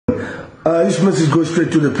This message goes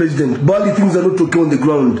straight to the president. Bali, things are not okay on the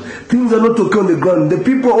ground. Things are not okay on the ground. The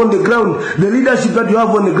people on the ground, the leadership that you have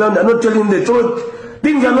on the ground are not telling the truth.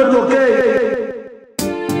 Things are not okay.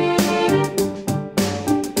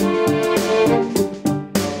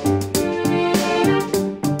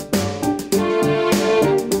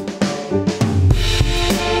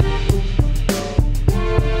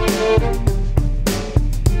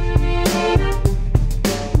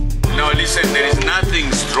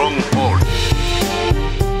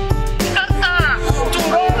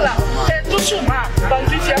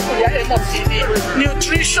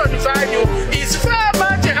 Nutrition value is far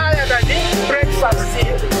much higher than the breakfast.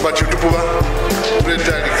 But you do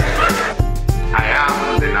I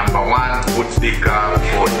am the #1 food speaker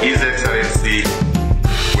for His Excellency.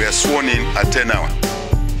 We are sworn in at 10 hours.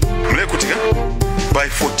 By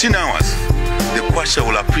 14 hours, the Kwasha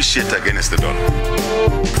will appreciate against the dollar.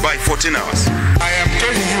 By 14 hours. I am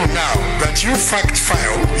telling you now that you fact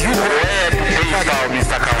file. You where they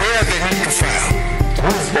need to file.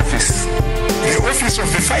 Whose office? The office of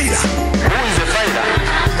the filer. Who is the filer?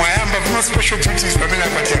 I am of no special duties. No.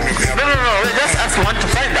 Just want to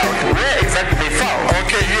find out where exactly they file.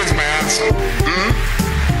 Okay, here's my answer.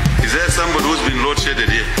 Is there somebody who's been load shedded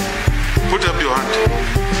here? Put up your hand.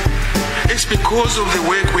 It's because of the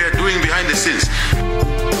work we are doing behind the scenes.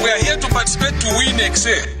 We are here to participate to win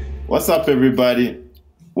Excel. What's up, everybody?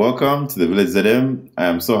 Welcome to the Village ZM. I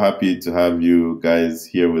am so happy to have you guys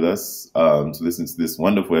here with us to listen to this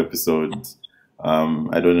wonderful episode.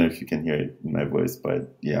 I don't know if you can hear it in my voice,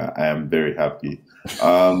 but yeah, I am very happy.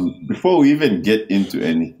 Before we even get into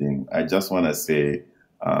anything, I just want to say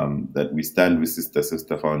that we stand with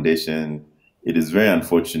Sister Foundation. It is very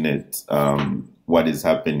unfortunate what is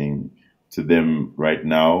happening to them right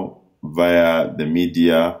now via the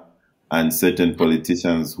media and certain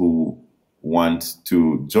politicians who want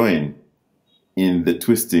to join in the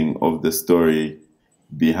twisting of the story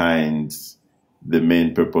behind the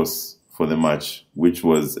main purpose for the march, which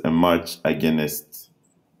was a march against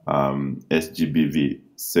SGBV,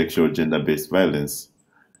 sexual gender-based violence.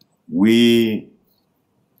 We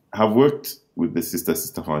have worked with the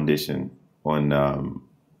Sister Foundation on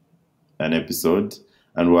an episode,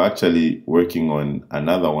 and we're actually working on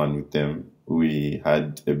another one with them. We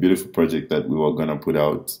had a beautiful project that we were going to put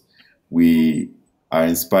out. We are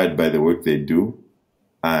inspired by the work they do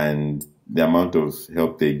and the amount of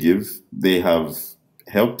help they give. They have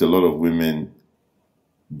helped a lot of women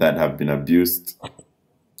that have been abused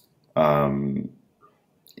in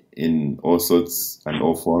all sorts and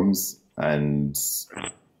all forms. And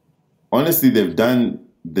honestly, they've done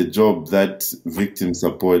the job that victim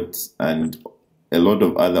support and a lot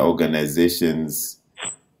of other organizations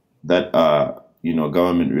that are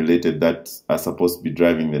government related that are supposed to be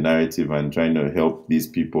driving the narrative and trying to help these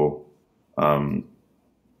people.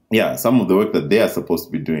 Some of the work that they are supposed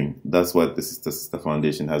to be doing, that's what the Sister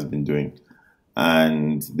Foundation has been doing.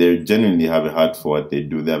 And they genuinely have a heart for what they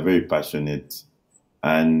do. They're very passionate.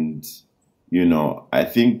 And, I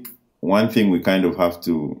think one thing we kind of have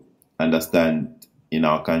to understand in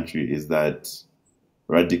our country is that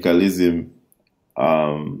radicalism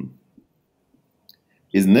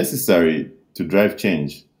is necessary to drive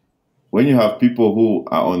change. When you have people who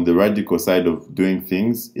are on the radical side of doing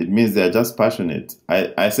things, it means they're just passionate.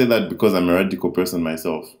 I say that because I'm a radical person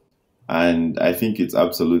myself. And I think it's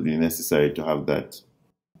absolutely necessary to have that.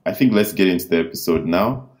 I think let's get into the episode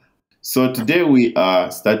now. So today we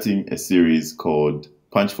are starting a series called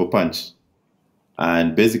Punch for Punch.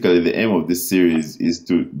 And basically the aim of this series is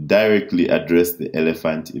to directly address the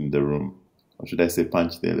elephant in the room. Or should I say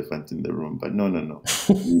punch the elephant in the room? But no. we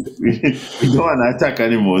don't want to attack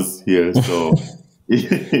animals here. So,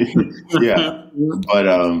 yeah.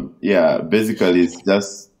 But, basically it's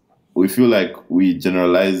just, we feel like we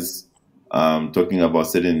generalize talking about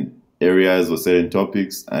certain areas or certain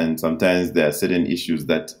topics. And sometimes there are certain issues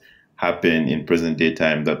that happen in present day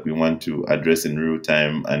time that we want to address in real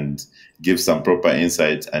time and give some proper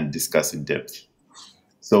insights and discuss in depth.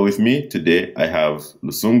 So with me today, I have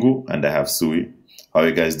Lusungu and I have Suwi. How are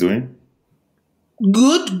you guys doing?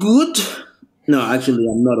 Good. No, actually,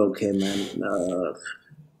 I'm not okay, man.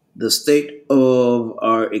 The state of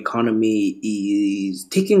our economy is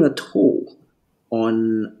taking a toll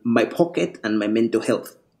on my pocket and my mental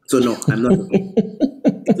health. So no, I'm not okay.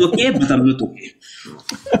 It's okay, but I'm not okay.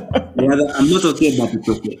 Rather, I'm not okay, but it's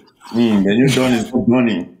okay. The new dawn is good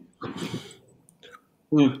morning.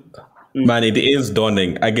 Man, it is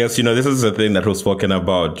dawning. I guess, this is the thing that was spoken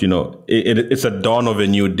about. It's a dawn of a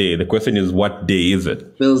new day. The question is, what day is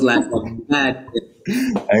it? Feels like a bad day.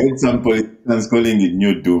 I heard some politicians calling it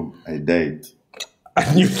new doom. I died.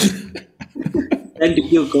 And to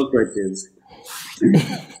kill cockroaches.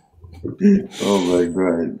 Oh my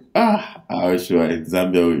God. I was sure in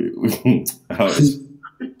Zambia I was...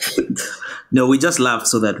 No, we just laugh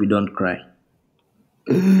so that we don't cry.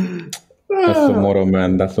 That's the motto,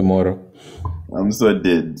 man. That's the motto. I'm so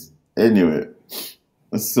dead. Anyway,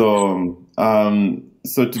 so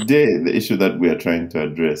today the issue that we are trying to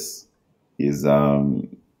address is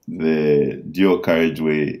the dual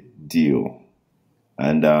carriageway deal.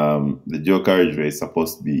 And the dual carriageway is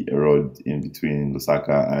supposed to be a road in between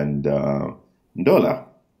Lusaka and Ndola.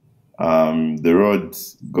 The road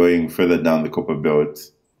going further down the Copper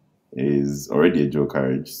Belt is already a dual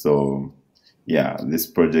carriage. So, yeah, this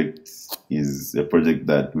project is a project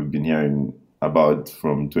that we've been hearing about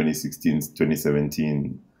from 2016 to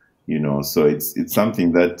 2017. So it's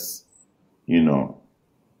something that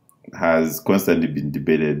has constantly been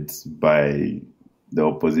debated by the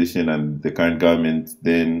opposition and the current government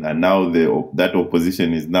then, and now that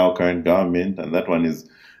opposition is now current government, and that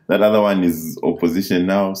other one is opposition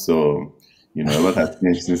now. So, a lot has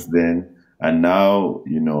changed since then. And now,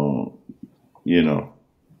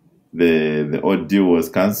 the old deal was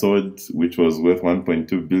cancelled, which was worth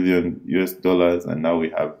 $1.2 billion US, and now we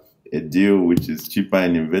have a deal which is cheaper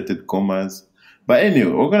in inverted commas. But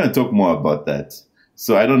anyway, we're going to talk more about that.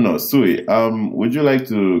 So I don't know, Suwi, would you like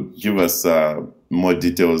to give us more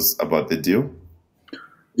details about the deal?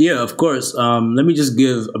 Yeah, of course. Let me just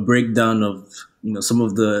give a breakdown of some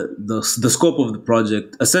of the scope of the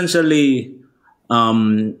project. Essentially,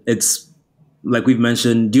 it's like we've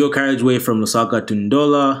mentioned, dual carriageway from Lusaka to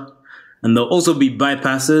Ndola, and there'll also be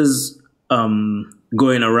bypasses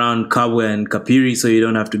going around Kabwe and Kapiri, so you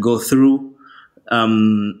don't have to go through.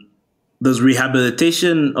 There's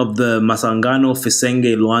rehabilitation of the Masangano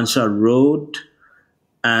Fisenge Luansha Road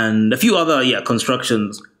and a few other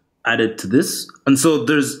constructions added to this. And so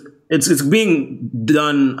it's being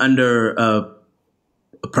done under a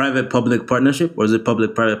private-public partnership, or is it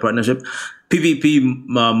public-private partnership? PPP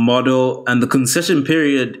model, and the concession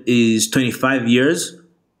period is 25 years,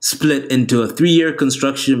 split into a 3-year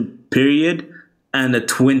construction period and a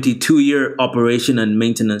 22-year operation and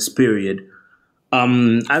maintenance period.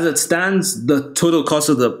 As it stands, the total cost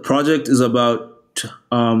of the project is about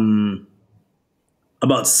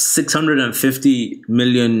 $650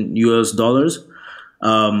 million US,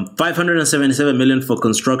 577 million for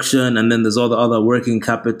construction, and then there's all the other working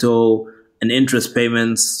capital and interest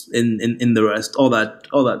payments in the rest, all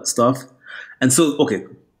that stuff. And so, okay,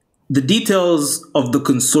 the details of the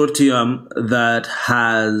consortium that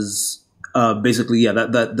has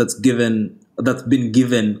that's been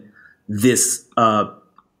given this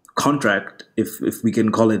contract, if we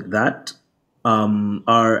can call it that,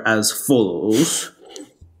 are as follows.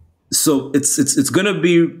 So it's going to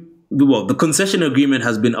be, the concession agreement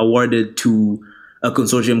has been awarded to a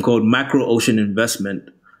consortium called Macro Ocean Investment,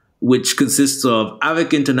 which consists of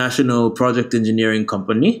AVIC International Project Engineering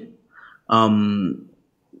Company.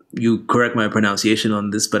 You correct my pronunciation on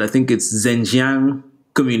this, but I think it's Zhenjiang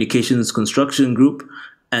Communications Construction Group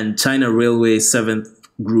and China Railway 7th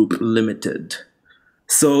Group Limited.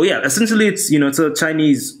 So yeah, essentially it's a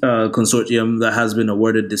Chinese consortium that has been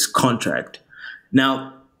awarded this contract.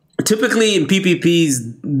 Now, typically in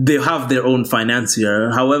PPPs, they have their own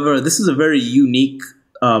financier. However, this is a very unique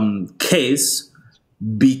case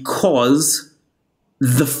because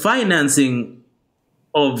the financing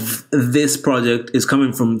of this project is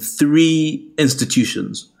coming from 3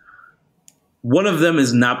 institutions. One of them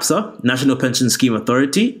is NAPSA, National Pension Scheme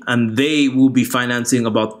Authority, and they will be financing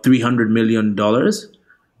about $300 million.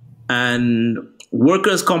 And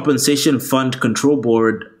Workers' Compensation Fund Control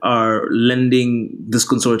Board are lending this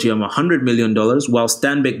consortium $100 million, while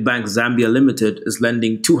Stanbic Bank Zambia Limited is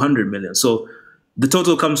lending $200 million. So the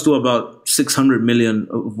total comes to about $600 million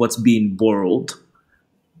of what's being borrowed.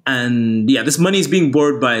 And yeah, this money is being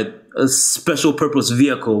borrowed by a special purpose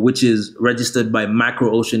vehicle, which is registered by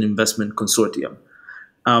Macro Ocean Investment Consortium.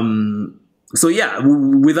 So yeah,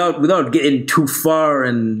 without getting too far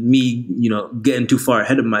and me, getting too far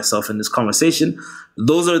ahead of myself in this conversation,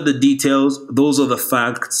 those are the details. Those are the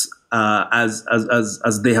facts as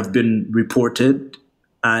they have been reported,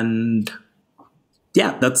 and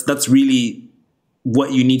yeah, that's really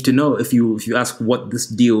what you need to know if you ask what this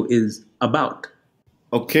deal is about.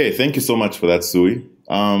 Okay, thank you so much for that, Suwi.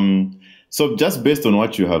 So just based on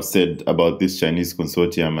what you have said about this Chinese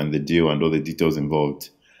consortium and the deal and all the details involved,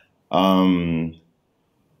 in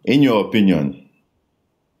your opinion,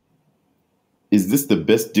 is this the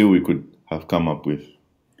best deal we could have come up with?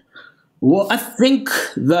 Well, I think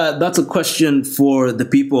that that's a question for the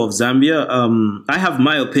people of Zambia. I have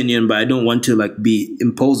my opinion, but I don't want to be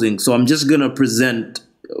imposing. So I'm just going to present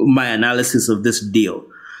my analysis of this deal.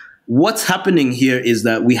 What's happening here is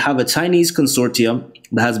that we have a Chinese consortium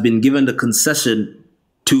that has been given the concession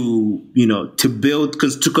to design,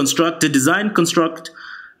 construct,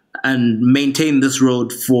 and maintain this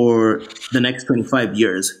road for the next 25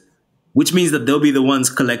 years, which means that they'll be the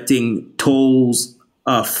ones collecting tolls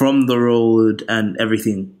from the road and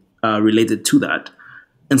everything related to that.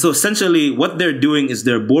 And so essentially what they're doing is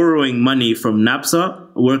they're borrowing money from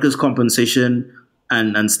NAPSA, workers' compensation,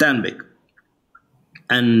 and Stanbic.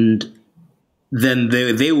 And then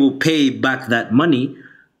they will pay back that money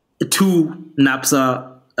to NAPSA,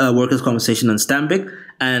 workers' compensation, and Stanbic,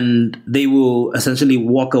 and they will essentially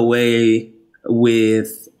walk away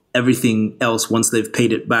with everything else once they've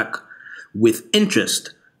paid it back with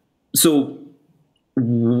interest. So,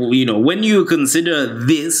 when you consider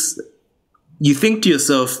this, you think to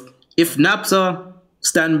yourself, if NAPSA,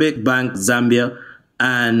 Stanbic Bank, Zambia,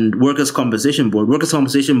 and Workers' Compensation Board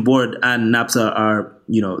and NAPSA are,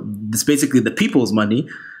 it's basically the people's money.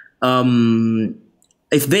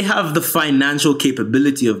 If they have the financial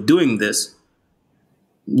capability of doing this,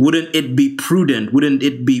 wouldn't it be prudent? Wouldn't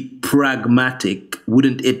it be pragmatic?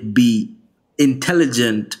 Wouldn't it be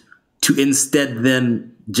intelligent to instead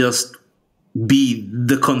then just be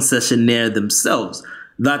the concessionaire themselves?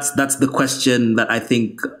 That's the question that I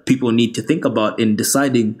think people need to think about in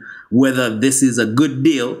deciding whether this is a good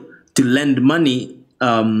deal to lend money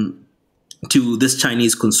to this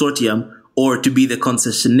Chinese consortium, or to be the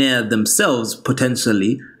concessionaire themselves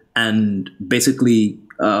potentially, and basically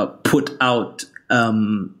put out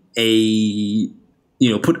a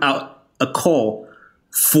call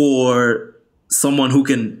for someone who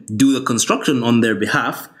can do the construction on their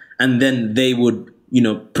behalf, and then they would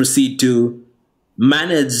proceed to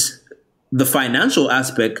manage the financial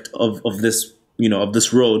aspect of this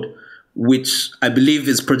road, which I believe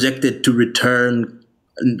is projected to return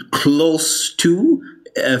close to,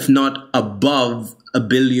 if not above, $1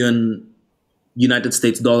 billion United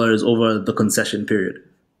States dollars over the concession period.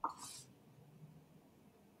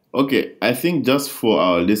 Okay, I think just for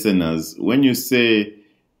our listeners, when you say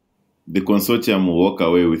the consortium will walk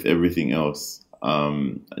away with everything else,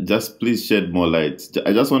 just please shed more light.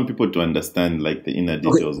 I just want people to understand the inner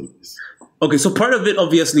details of this. Okay, so part of it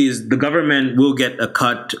obviously is the government will get a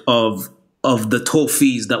cut of the toll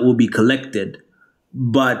fees that will be collected,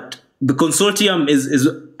 but the consortium is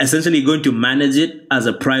essentially going to manage it as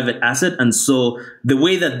a private asset. And so the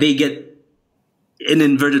way that they get, in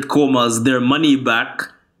inverted commas, their money back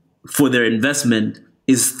for their investment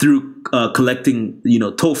is through collecting,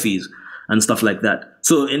 toll fees and stuff like that.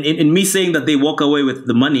 So in me saying that they walk away with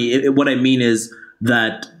the money, what I mean is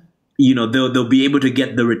that, they'll be able to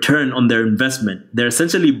get the return on their investment. They're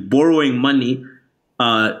essentially borrowing money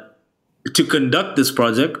to conduct this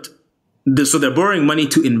project. So they're borrowing money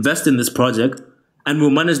to invest in this project, and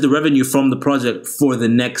will manage the revenue from the project for the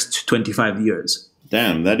next 25 years.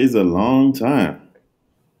 Damn, that is a long time.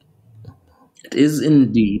 It is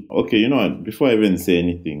indeed. Okay, you know what? Before I even say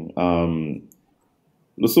anything,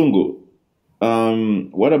 Lusungu,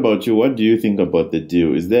 what about you? What do you think about the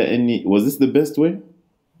deal? Was this the best way?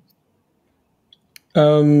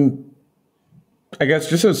 I guess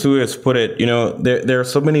just as Suwi has put it, there are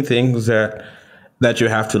so many things that you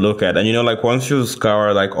have to look at. And, once you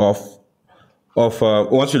scour,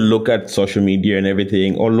 once you look at social media and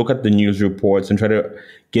everything, or look at the news reports and try to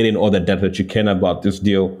get in all the data that you can about this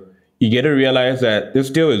deal, you get to realize that this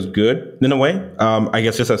deal is good in a way. I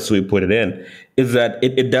guess just as Suwi put it in, is that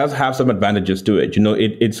it does have some advantages to it.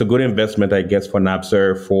 It's a good investment, I guess, for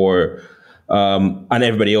NAPSA, and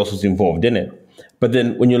everybody else who's involved in it. But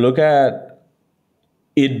then when you look at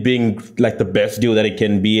it being the best deal that it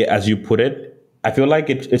can be, as you put it, I feel like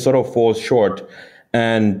it sort of falls short.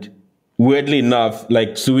 And weirdly enough,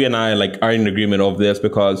 Suwi and I are in agreement of this,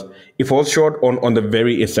 because it falls short on the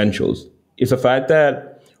very essentials. It's the fact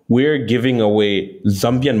that we're giving away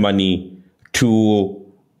Zambian money to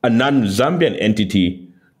a non-Zambian entity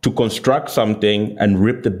to construct something and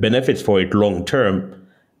reap the benefits for it long term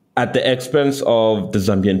at the expense of the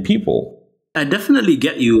Zambian people. I definitely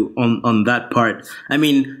get you on that part. I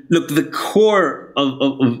mean, look, the core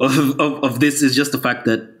of this is just the fact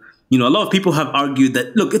that, a lot of people have argued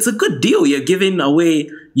that, look, it's a good deal. You're giving away,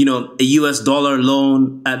 a US dollar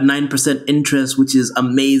loan at 9% interest, which is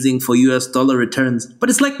amazing for US dollar returns. But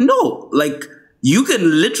it's no, you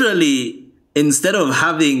can literally, instead of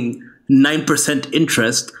having 9%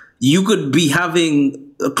 interest, you could be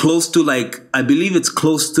having close to I believe it's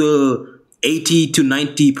close to 80 to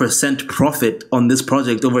 90% profit on this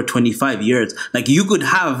project over 25 years. Like, you could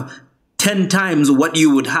have 10 times what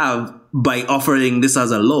you would have by offering this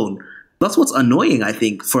as a loan. That's what's annoying, I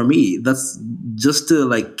think, for me. That's just to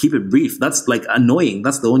like keep it brief. That's like annoying.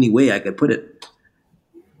 That's the only way I could put it.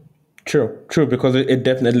 True, because it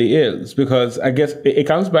definitely is. Because I guess it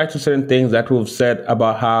comes back to certain things that we've said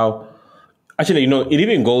about how, actually, it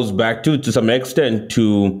even goes back to some extent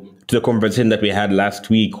to the conversation that we had last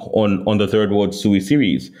week on the Third World Suwi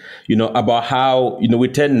series, about how, we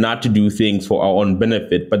tend not to do things for our own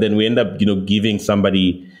benefit, but then we end up, giving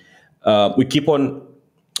somebody, we keep on,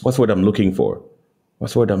 what's the word I'm looking for?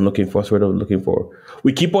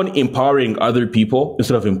 We keep on empowering other people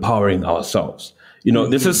instead of empowering ourselves.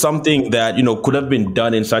 This is something that, could have been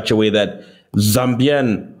done in such a way that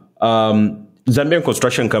Zambian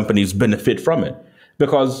construction companies benefit from it.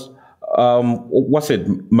 Because,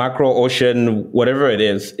 Macro Ocean, whatever it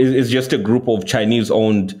is just a group of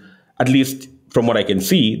Chinese-owned, at least from what I can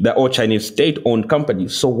see, they're all Chinese state-owned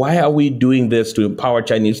companies. So why are we doing this to empower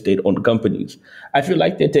Chinese state-owned companies? I feel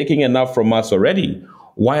like they're taking enough from us already.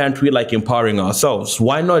 Why aren't we like empowering ourselves?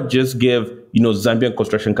 Why not just give, Zambian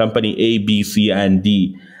construction company A, B, C, and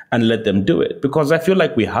D and let them do it? Because I feel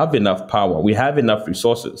like we have enough power. We have enough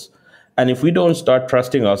resources. And if we don't start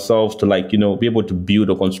trusting ourselves to be able to build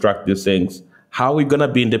or construct these things, how are we going to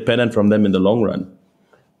be independent from them in the long run?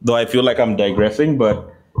 Though I feel like I'm digressing,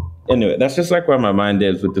 but anyway, that's just like where my mind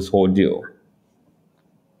is with this whole deal.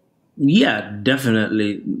 Yeah,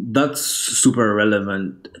 definitely. That's super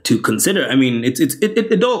relevant to consider. I mean,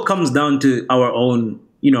 it all comes down to our own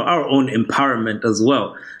empowerment as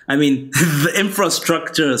well. I mean, the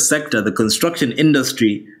infrastructure sector, the construction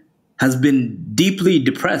industry, has been deeply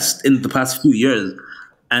depressed in the past few years,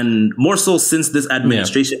 and more so since this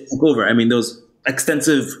administration took over. I mean, there was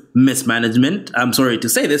extensive mismanagement. I'm sorry to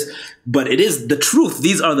say this, but it is the truth.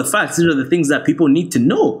 These are the facts. These are the things that people need to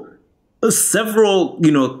know. Several,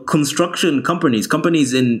 construction companies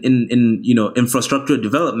in infrastructure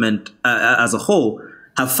development as a whole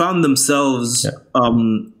have found themselves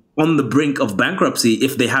on the brink of bankruptcy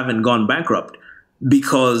if they haven't gone bankrupt,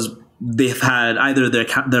 because they've had either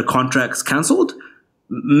their contracts canceled,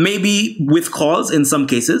 maybe with cause in some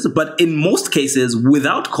cases, but in most cases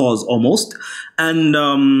without cause almost, and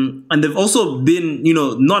they've also been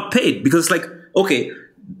not paid, because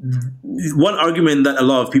one argument that a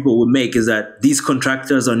lot of people would make is that these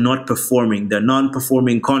contractors are not performing. They're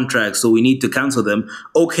non-performing contracts, so we need to cancel them.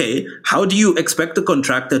 Okay, how do you expect the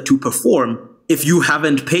contractor to perform if you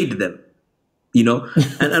haven't paid them?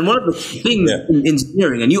 And one of the things in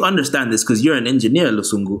engineering, and you understand this because you're an engineer,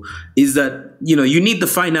 Lusungu, is that, you need the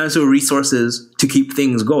financial resources to keep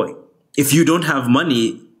things going. If you don't have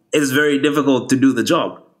money, it's very difficult to do the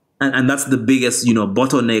job. And that's the biggest,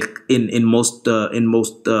 bottleneck in most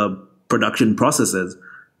production processes,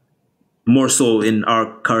 more so in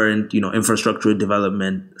our current, infrastructure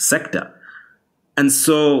development sector. And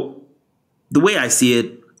so the way I see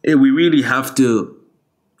it, we really have to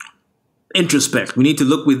introspect. We need to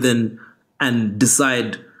look within and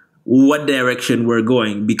decide what direction we're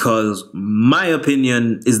going, because my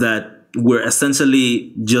opinion is that we're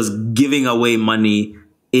essentially just giving away money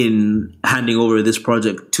in handing over this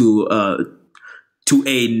project to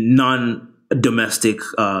a non-domestic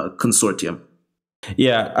consortium.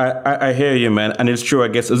 Yeah, I hear you, man. And it's true, I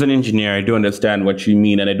guess, as an engineer, I do understand what you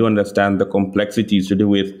mean. And I do understand the complexities to do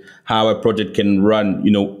with how a project can run,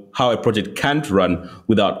 how a project can't run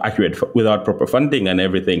without proper funding and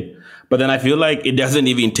everything. But then I feel like it doesn't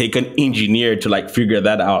even take an engineer to figure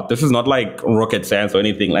that out. This is not like rocket science or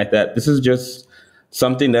anything like that. This is just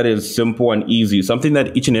something that is simple and easy, something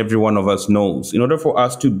that each and every one of us knows. In order for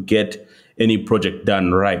us to get any project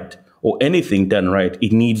done right, or anything done right,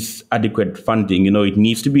 it needs adequate funding. It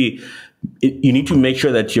needs to be, you need to make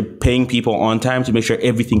sure that you're paying people on time to make sure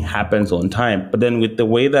everything happens on time. But then with the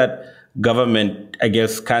way that government, I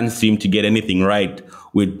guess, can't seem to get anything right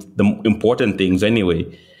with the important things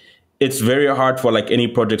anyway, it's very hard for any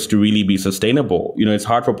projects to really be sustainable. It's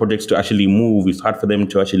hard for projects to actually move. It's hard for them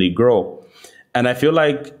to actually grow. And I feel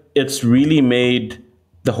like it's really made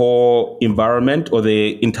the whole environment, or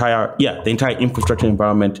the entire infrastructure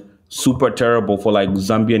environment, super terrible for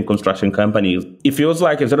Zambian construction companies. It feels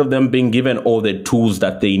like instead of them being given all the tools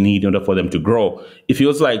that they need in order for them to grow, it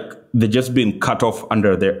feels like they're just being cut off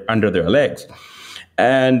under their legs.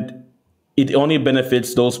 And it only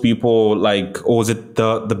benefits those people or is it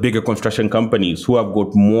the bigger construction companies who have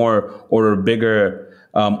got more or a bigger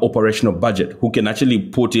operational budget, who can actually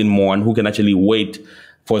put in more and who can actually wait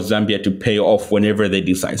for Zambia to pay off whenever they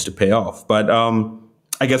decide to pay off. But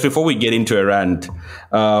I guess before we get into a rant,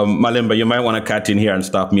 Malimba, you might want to cut in here and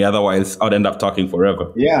stop me. Otherwise, I'll end up talking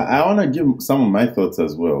forever. Yeah, I want to give some of my thoughts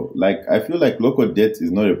as well. Like, I feel like local debt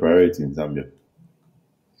is not a priority in Zambia.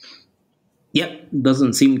 Yep,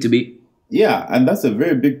 doesn't seem to be. Yeah, and that's a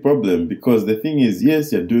very big problem because the thing is,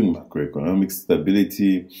 yes, you're doing macroeconomic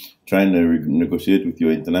stability, trying to negotiate with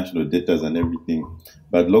your international debtors and everything,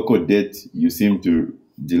 but local debt, you seem to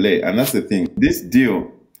delay. And that's the thing. This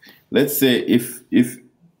deal, let's say if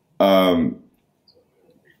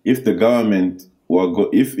the government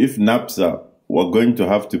if NAPSA were going to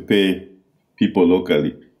have to pay people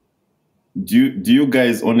locally, do you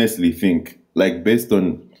guys honestly think, like based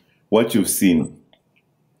on what you've seen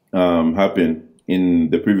happen in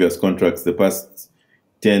the previous contracts, the past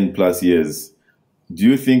 10 plus years, do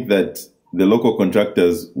you think that the local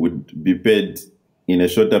contractors would be paid in a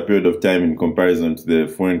shorter period of time in comparison to the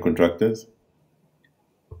foreign contractors?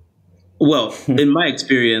 Well, in my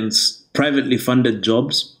experience, privately funded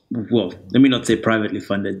jobs, well, let me not say privately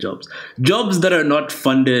funded jobs that are not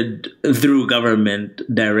funded through government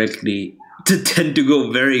directly tend to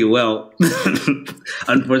go very well,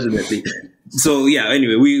 unfortunately. So yeah,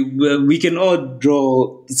 anyway, we can all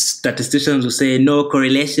draw statisticians who say no,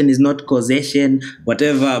 correlation is not causation,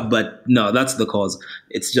 whatever, but no, that's the cause.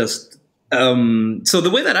 It's just, so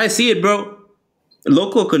the way that I see it, bro,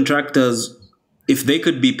 local contractors, if they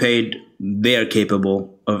could be paid, they are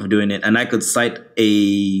capable of doing it. And I could cite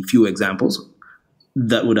a few examples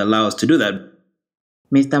that would allow us to do that.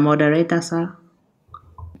 Mr. Moderator, sir.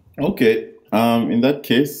 Okay. In that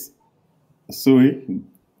case, Suwi,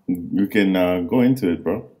 you can go into it,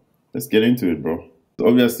 bro. Let's get into it, bro.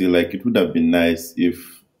 Obviously, like, it would have been nice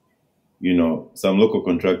if, you know, some local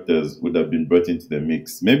contractors would have been brought into the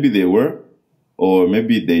mix. Maybe they were, or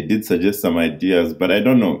maybe they did suggest some ideas, but I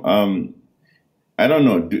don't know. I don't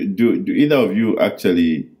know. Do either of you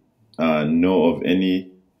actually know of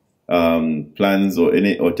any plans or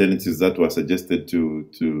any alternatives that were suggested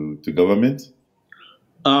to government?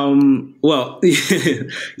 Well,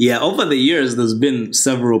 yeah, over the years, there's been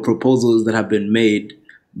several proposals that have been made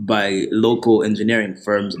by local engineering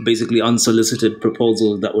firms, basically unsolicited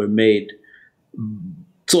proposals that were made.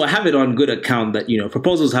 So I have it on good account that, you know,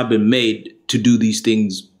 proposals have been made to do these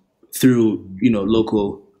things through, you know,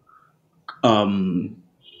 local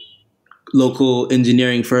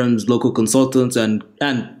engineering firms, local consultants, and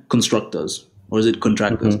constructors. Or is it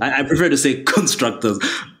contractors? Mm-hmm. I prefer to say constructors.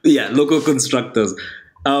 Yeah, local constructors.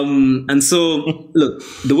 And so, look,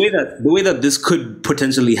 the way that this could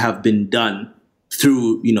potentially have been done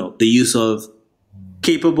through, you know, the use of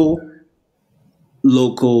capable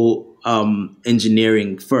local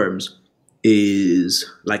engineering firms is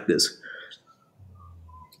like this.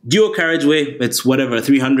 Dual carriageway, it's whatever,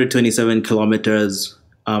 327 kilometers.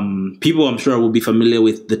 People, I'm sure, will be familiar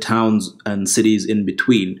with the towns and cities in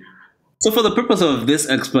between. So for the purpose of this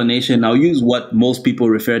explanation, I'll use what most people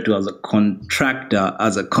refer to as a contractor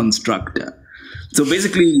as a constructor. So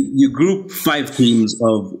basically, you group 5 teams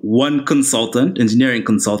of 1 consultant, engineering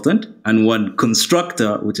consultant, and 1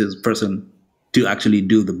 constructor, which is person to actually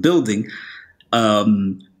do the building.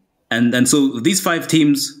 And so these 5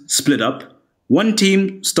 teams split up. 1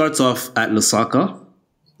 team starts off at Lusaka,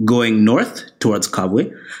 going north towards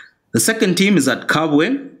Kabwe. The second team is at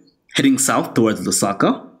Kabwe, heading south towards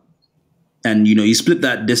Lusaka. And, you know, you split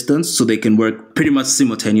that distance so they can work pretty much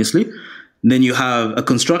simultaneously. Then you have a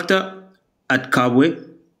constructor at Kabwe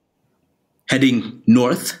heading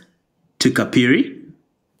north to Kapiri.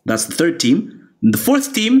 That's the 3rd team. And the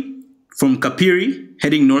 4th team from Kapiri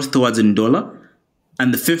heading north towards Ndola.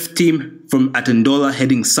 And the 5th team at Ndola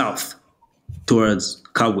heading south towards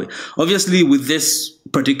Kabwe. Obviously, with this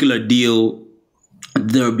particular deal,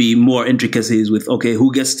 there'll be more intricacies with, okay,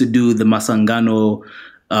 who gets to do the Masangano,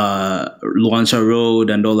 Luansha Road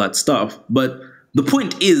and all that stuff. But the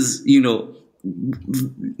point is, you know,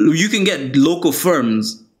 you can get local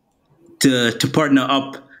firms to partner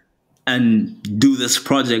up and do this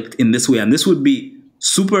project in this way. And this would be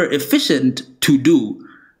super efficient to do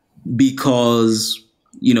because,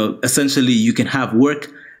 you know, essentially you can have work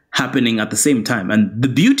happening at the same time. And the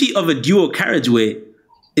beauty of a dual carriageway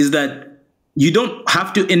is that you don't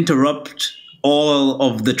have to interrupt all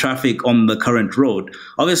of the traffic on the current road.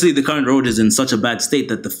 Obviously, the current road is in such a bad state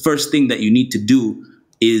that the first thing that you need to do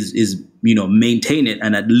is you know, maintain it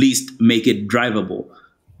and at least make it drivable.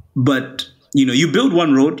 But, you know, you build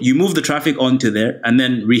one road, you move the traffic onto there, and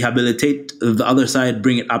then rehabilitate the other side,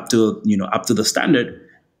 bring it up to, you know, up to the standard,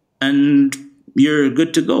 and you're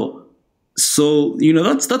good to go. So, you know,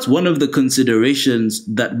 that's one of the considerations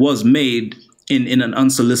that was made in an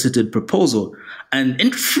unsolicited proposal. And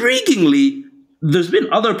intriguingly, there's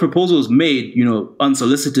been other proposals made,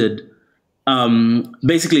 unsolicited,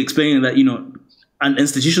 basically explaining that, an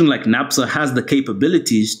institution like NAPSA has the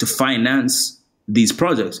capabilities to finance these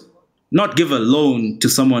projects, not give a loan to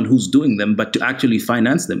someone who's doing them, but to actually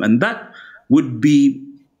finance them. And that would be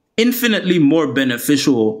infinitely more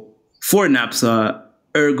beneficial for NAPSA,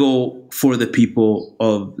 ergo for the people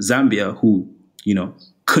of Zambia who,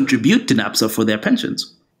 contribute to NAPSA for their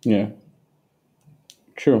pensions. Yeah.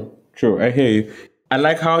 True. I hear you. I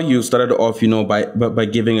like how you started off, by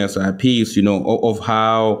giving us a piece, of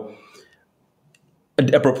how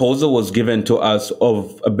a proposal was given to us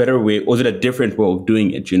of a better way, or was it a different way of doing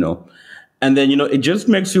it, And then, it just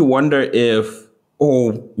makes you wonder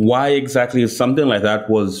why exactly something like that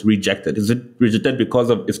was rejected. Is it rejected because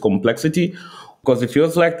of its complexity? Because it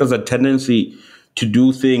feels like there's a tendency to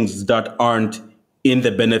do things that aren't in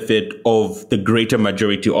the benefit of the greater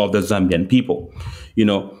majority of the Zambian people.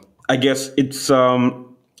 I guess it's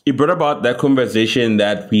it brought about that conversation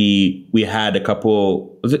that we had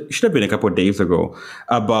should have been a couple of days ago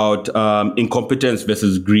about incompetence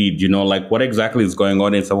versus greed. Like what exactly is going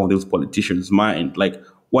on in some of those politicians' mind? Like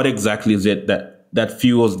what exactly is it that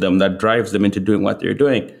fuels them, that drives them into doing what they're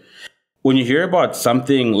doing? When you hear about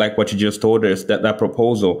something like what you just told us, that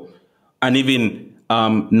proposal, and even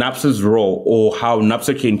NAPSA's role, or how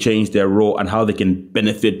NAPSA can change their role and how they can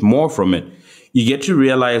benefit more from it, you get to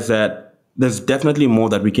realize that there's definitely more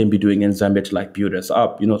that we can be doing in Zambia to build us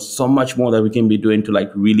up. So much more that we can be doing to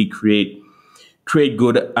really create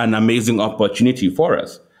good and amazing opportunity for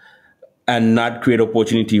us, and not create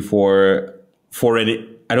opportunity for foreign.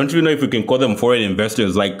 I don't even know if we can call them foreign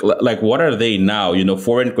investors. Like what are they now?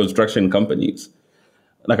 Foreign construction companies.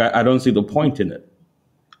 I don't see the point in it.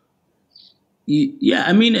 Yeah,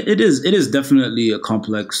 I mean, it is definitely a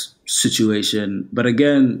complex situation. But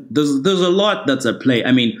again, there's a lot that's at play.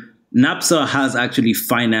 I mean, NAPSA has actually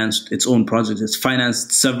financed its own projects. It's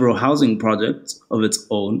financed several housing projects of its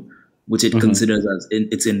own, which it considers as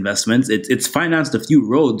its investments. It's financed a few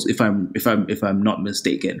roads, if I'm not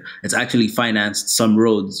mistaken. It's actually financed some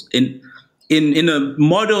roads in a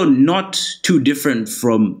model not too different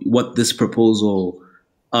from what this proposal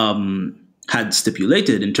had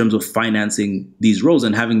stipulated in terms of financing these roads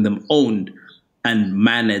and having them owned and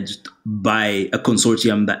managed by a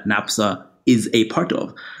consortium that NAPSA is a part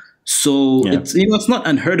of. So it's not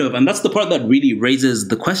unheard of, and that's the part that really raises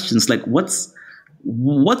the questions, like what's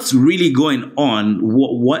really going on?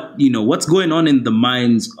 What's going on in the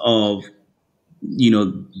minds of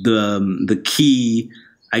the key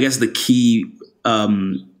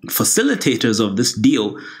facilitators of this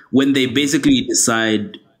deal, when they basically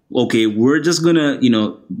decide, okay, we're just gonna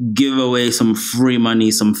give away some free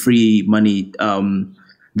money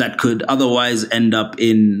that could otherwise end up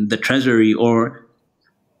in the treasury, or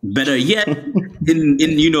better yet, in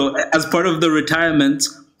as part of the retirement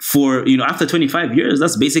for after 25 years.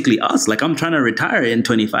 That's basically us. Like, I'm trying to retire in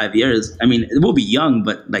 25 years. I mean, it will be young,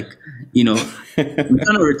 but I'm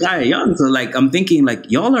trying to retire young. So I'm thinking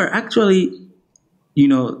y'all are actually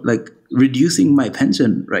reducing my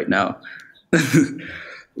pension right now.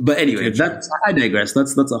 But anyway, I digress.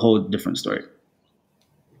 That's a whole different story.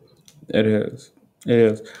 It is.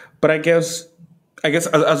 But I guess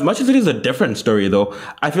as much as it is a different story, though,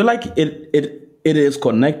 I feel like it is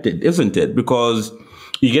connected, isn't it? Because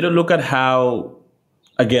you get to look at how,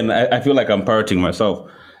 again, I feel like I'm parroting myself,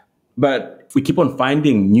 but we keep on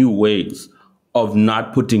finding new ways of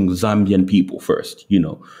not putting Zambian people first,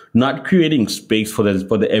 not creating space for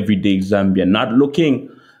the everyday Zambian, not looking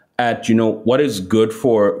at, what is good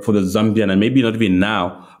for the Zambian, and maybe not even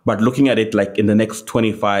now, but looking at it in the next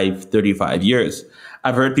 25, 35 years.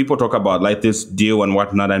 I've heard people talk about this deal and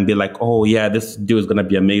whatnot and be like, oh yeah, this deal is going to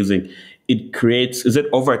be amazing. It creates, is it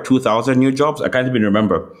over 2,000 new jobs? I can't even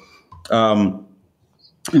remember. Or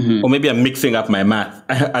maybe I'm mixing up my math.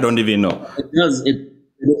 I don't even know. It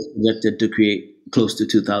is projected to create close to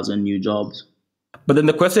 2,000 new jobs. But then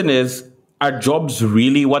the question is, are jobs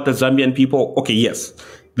really what the Zambian people, okay, yes,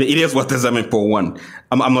 it is what the Zambian people want.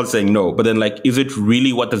 I'm not saying no, but then is it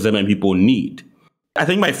really what the Zambian people need? I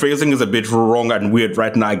think my phrasing is a bit wrong and weird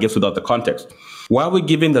right now, I guess, without the context. Why are we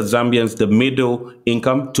giving the Zambians the middle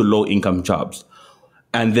income to low income jobs,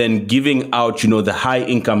 and then giving out, the high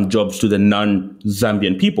income jobs to the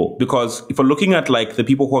non-Zambian people? Because if we're looking at the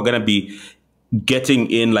people who are going to be getting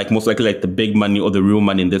in, most likely the big money or the real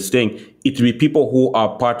money in this thing, it will be people who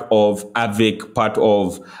are part of AVIC, part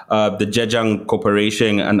of the Jejang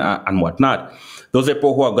Corporation and whatnot. Those are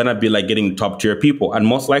people who are going to be getting top tier people, and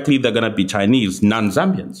most likely they're going to be Chinese,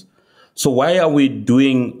 non-Zambians. So why are we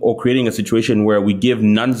doing or creating a situation where we give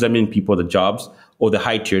non-Zambian people the jobs or the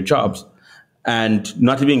high tier jobs, and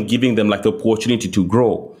not even giving them like the opportunity to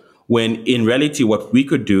grow. When in reality, what we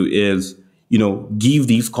could do is, give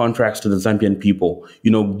these contracts to the Zambian people,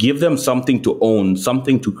 give them something to own,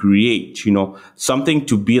 something to create, something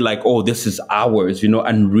to be like, oh, this is ours,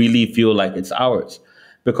 and really feel like it's ours.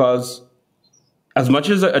 Because as much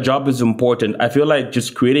as a job is important, I feel like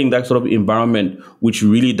just creating that sort of environment, which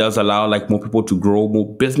really does allow like more people to grow, more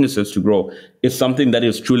businesses to grow, is something that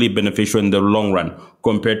is truly beneficial in the long run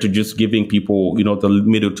compared to just giving people, the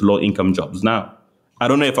middle to low income jobs. Now, I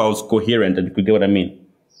don't know if I was coherent and you could get what I mean.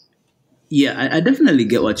 Yeah, I definitely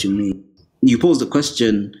get what you mean. You posed a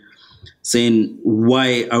question saying,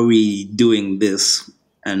 why are we doing this?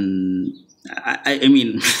 And I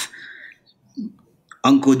mean,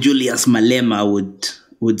 Uncle Julius Malema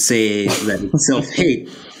would say that it's self-hate.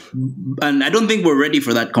 And I don't think we're ready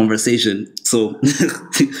for that conversation. So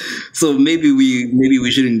so maybe we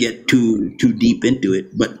shouldn't get too deep into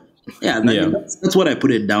it. But yeah, that's what I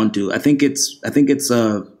put it down to. I think it's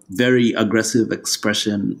a very aggressive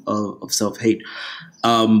expression of self-hate.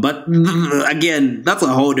 But again, that's a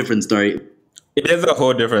whole different story. It is a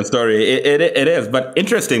whole different story. It is, but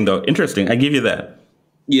interesting though. Interesting. I give you that.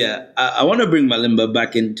 Yeah, I want to bring Malimba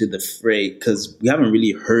back into the fray because we haven't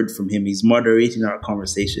really heard from him. He's moderating our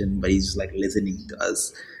conversation, but he's just like listening to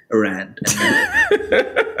us rant.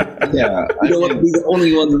 Yeah, we don't want to be the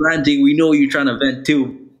only ones ranting. We know you're trying to vent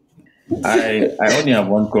too. I only have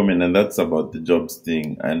one comment, and that's about the jobs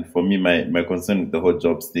thing. And for me, my concern with the whole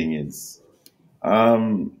jobs thing is,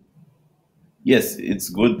 yes, it's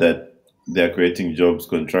good that they're creating jobs,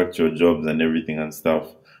 contractual jobs and everything and stuff.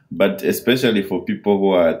 But especially for people who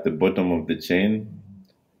are at the bottom of the chain,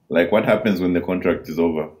 like what happens when the contract is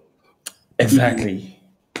over? Exactly.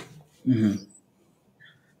 Mm-hmm.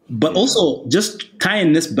 But also, just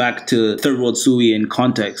tying this back to Third World Suwi in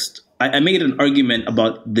context, I made an argument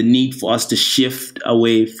about the need for us to shift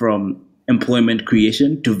away from employment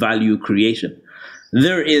creation to value creation.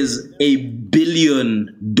 There is $1 billion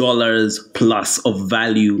plus of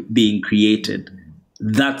value being created.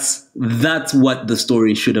 That's what the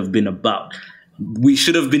story should have been about. We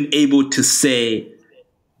should have been able to say,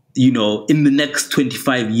 in the next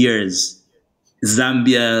 25 years,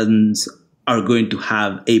 Zambians are going to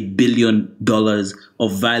have $1 billion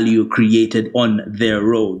of value created on their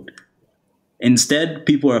road. Instead,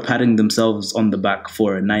 people are patting themselves on the back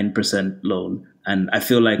for a 9% loan. And I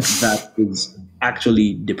feel like that is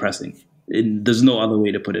actually depressing. There's no other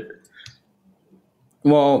way to put it.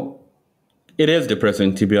 Well, it is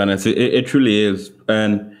depressing, to be honest. It truly is.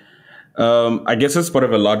 And I guess it's part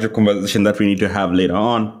of a larger conversation that we need to have later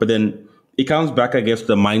on. But then it comes back, I guess,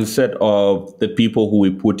 the mindset of the people who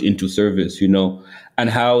we put into service, and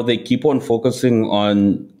how they keep on focusing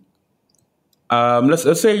on,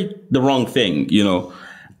 let's say, the wrong thing,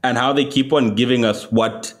 and how they keep on giving us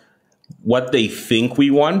what they think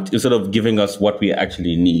we want instead of giving us what we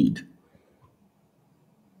actually need.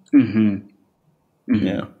 Mm-hmm. Mm-hmm.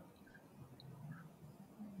 Yeah.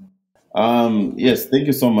 Yes, thank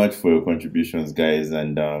you so much for your contributions, guys,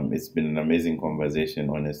 and it's been an amazing conversation,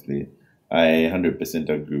 honestly. I 100%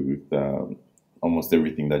 agree with almost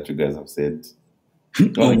everything that you guys have said. I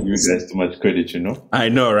don't want to give you guys too much credit, I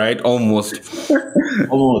know, right? Almost.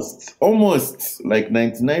 Almost. Like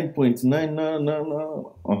 99.9,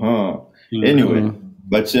 no. Mm-hmm. Anyway,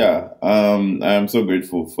 but yeah, I'm so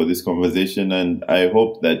grateful for this conversation, and I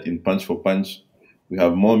hope that in Punch for Punch, we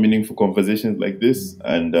have more meaningful conversations like this.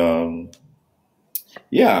 And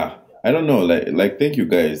yeah, I don't know, like thank you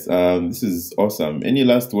guys. This is awesome. Any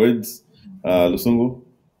last words, Lusungu?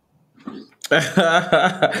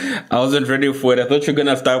 I wasn't ready for it. I thought you were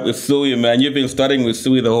gonna start with Suwi, man. You've been starting with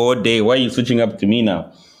Suwi the whole day. Why are you switching up to me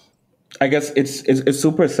now? I guess it's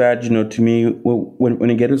super sad, to me, when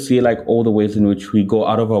you get to see like all the ways in which we go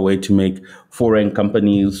out of our way to make foreign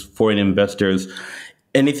companies, foreign investors,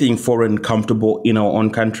 anything foreign comfortable in our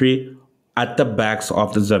own country at the backs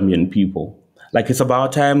of the Zambian people. Like, it's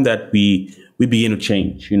about time that we begin to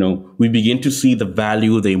change, we begin to see the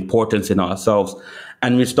value, the importance in ourselves,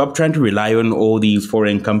 and we stop trying to rely on all these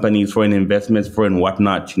foreign companies, foreign investments, foreign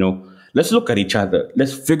whatnot, Let's look at each other.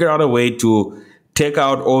 Let's figure out a way to take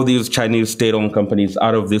out all these Chinese state-owned companies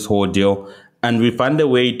out of this whole deal, and we find a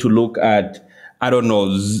way to look at, I don't know,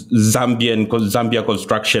 Zambia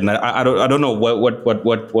construction. I don't know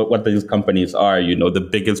what these companies are. The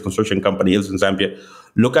biggest construction company is in Zambia.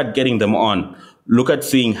 Look at getting them on. Look at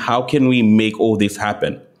seeing how can we make all this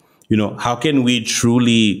happen. How can we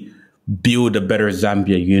truly build a better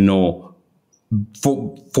Zambia?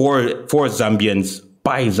 For Zambians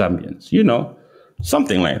by Zambians.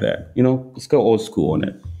 Something like that. Let's go old school on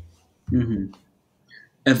it. Mm-hmm.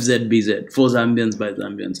 FZBZ, for Zambians by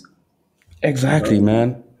Zambians. Exactly,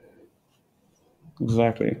 man.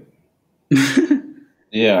 Exactly.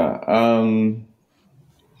 Yeah.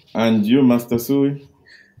 And you, Master Suwi?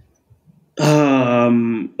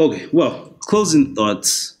 Okay, well, closing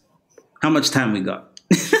thoughts. How much time we got?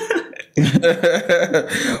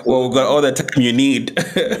 Well, we've got all the time you need.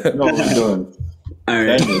 No, we don't. All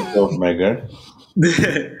right. Time yourself, my guy.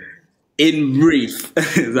 In brief,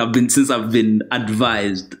 since I've been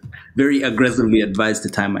advised, very aggressively advised to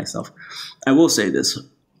time myself, I will say this.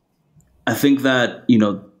 I think that,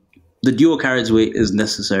 the dual carriageway is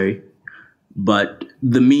necessary, but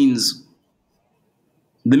the means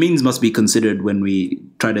must be considered when we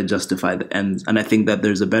try to justify the ends. And I think that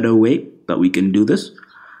there's a better way that we can do this.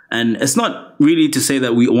 And it's not really to say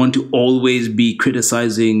that we want to always be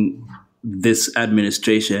criticizing this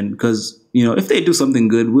administration, because, if they do something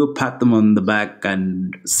good, we'll pat them on the back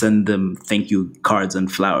and send them thank you cards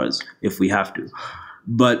and flowers if we have to.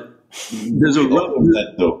 But there's a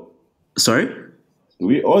that though. Sorry?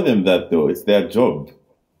 We owe them that though. It's their job.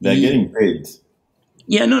 They're getting paid.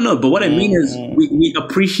 Yeah, no. But what I mean is we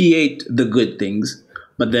appreciate the good things,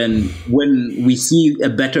 but then when we see a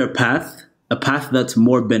better path, a path that's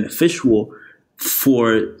more beneficial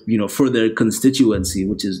for their constituency,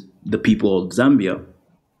 which is the people of Zambia,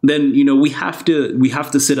 then we have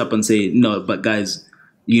to sit up and say, no, but guys,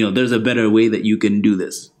 there's a better way that you can do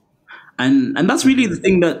this. And that's really the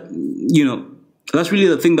thing that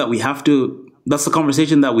we have to, that's the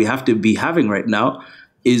conversation that we have to be having right now.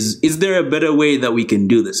 Is there a better way that we can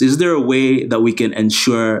do this? Is there a way that we can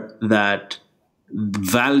ensure that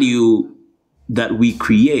value that we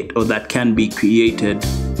create or that can be created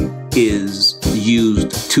is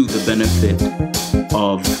used to the benefit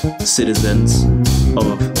of citizens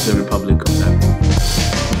of the Republic of Zambia?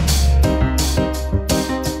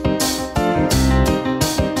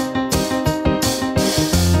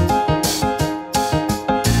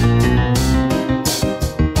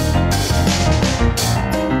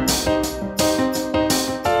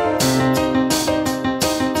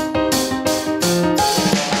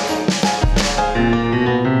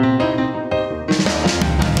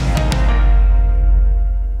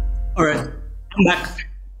 Back.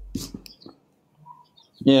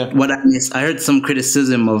 Yeah. What I missed, I heard some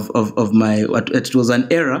criticism of my, it was an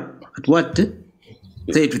error. What?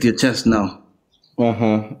 Say it with your chest now.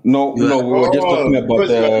 No, we were just talking about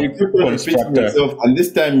the constructor. And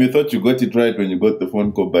this time you thought you got it right when you got the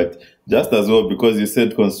phone call, but just as well because you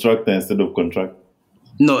said constructor instead of contract.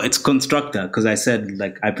 No, it's constructor, because I said,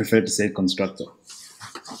 I prefer to say constructor.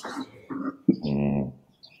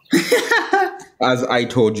 As I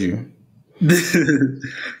told you.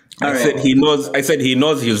 I said he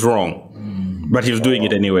knows he's wrong, but he's doing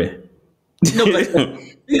it anyway. No, but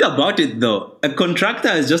think about it though. A contractor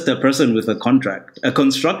is just a person with a contract. A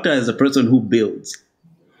constructor is a person who builds.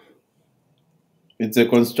 It's a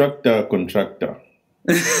contractor.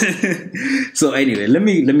 So anyway, let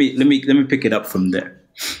me pick it up from there.